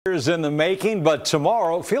Years in the making, but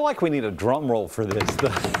tomorrow, feel like we need a drum roll for this.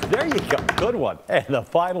 There you go, good one. And the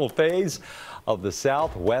final phase of the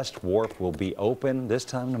Southwest Wharf will be open this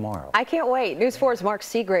time tomorrow. I can't wait. News 4's Mark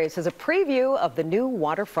Segraves has a preview of the new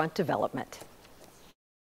waterfront development.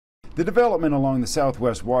 The development along the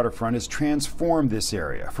Southwest waterfront has transformed this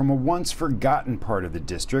area from a once forgotten part of the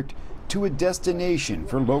district to a destination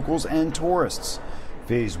for locals and tourists.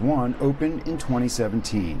 Phase 1 opened in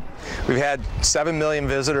 2017. We've had 7 million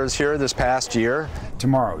visitors here this past year.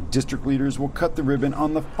 Tomorrow, district leaders will cut the ribbon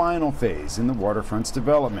on the final phase in the waterfront's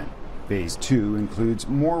development. Phase 2 includes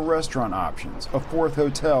more restaurant options, a 4th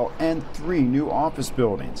hotel, and 3 new office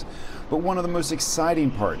buildings. But one of the most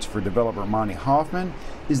exciting parts for developer Monty Hoffman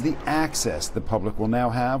is the access the public will now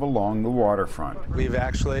have along the waterfront. We've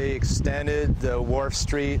actually extended the Wharf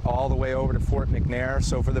Street all the way over to Fort McNair,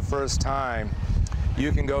 so for the first time,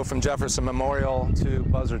 you can go from Jefferson Memorial to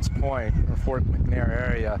Buzzards Point, or Fort McNair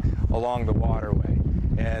area, along the waterway.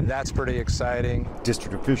 And that's pretty exciting.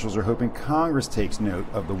 District officials are hoping Congress takes note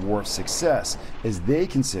of the Wharf's success as they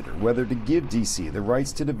consider whether to give D.C. the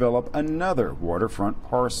rights to develop another waterfront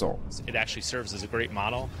parcel. It actually serves as a great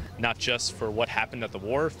model, not just for what happened at the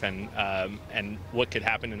Wharf and what could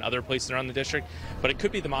happen in other places around the district, but it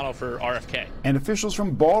could be the model for RFK. And officials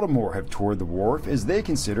from Baltimore have toured the Wharf as they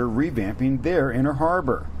consider revamping their inner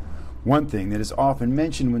harbor. One thing that is often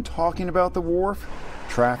mentioned when talking about the Wharf: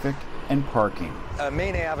 traffic and parking.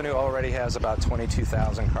 Main Avenue already has about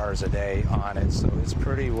 22,000 cars a day on it, so it's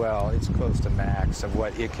it's close to max of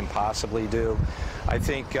what it can possibly do. I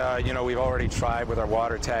think, we've already tried with our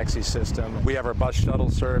water taxi system. We have our bus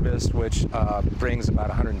shuttle service, which brings about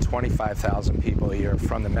 125,000 people a year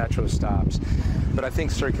from the metro stops. But I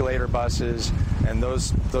think circulator buses and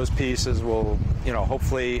those pieces will,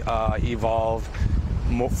 hopefully evolve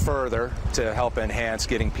further to help enhance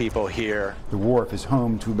getting people here. The Wharf is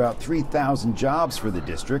home to about 3,000 jobs for the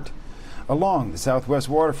district. Along the Southwest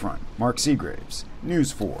waterfront, Mark Segraves,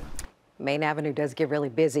 News 4. Main Avenue does get really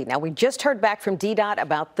busy. Now, we just heard back from DDOT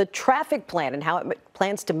about the traffic plan and how it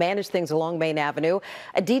plans to manage things along Main Avenue.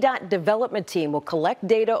 A DDOT development team will collect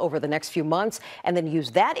data over the next few months and then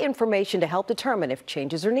use that information to help determine if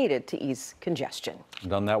changes are needed to ease congestion.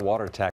 Done that water tax.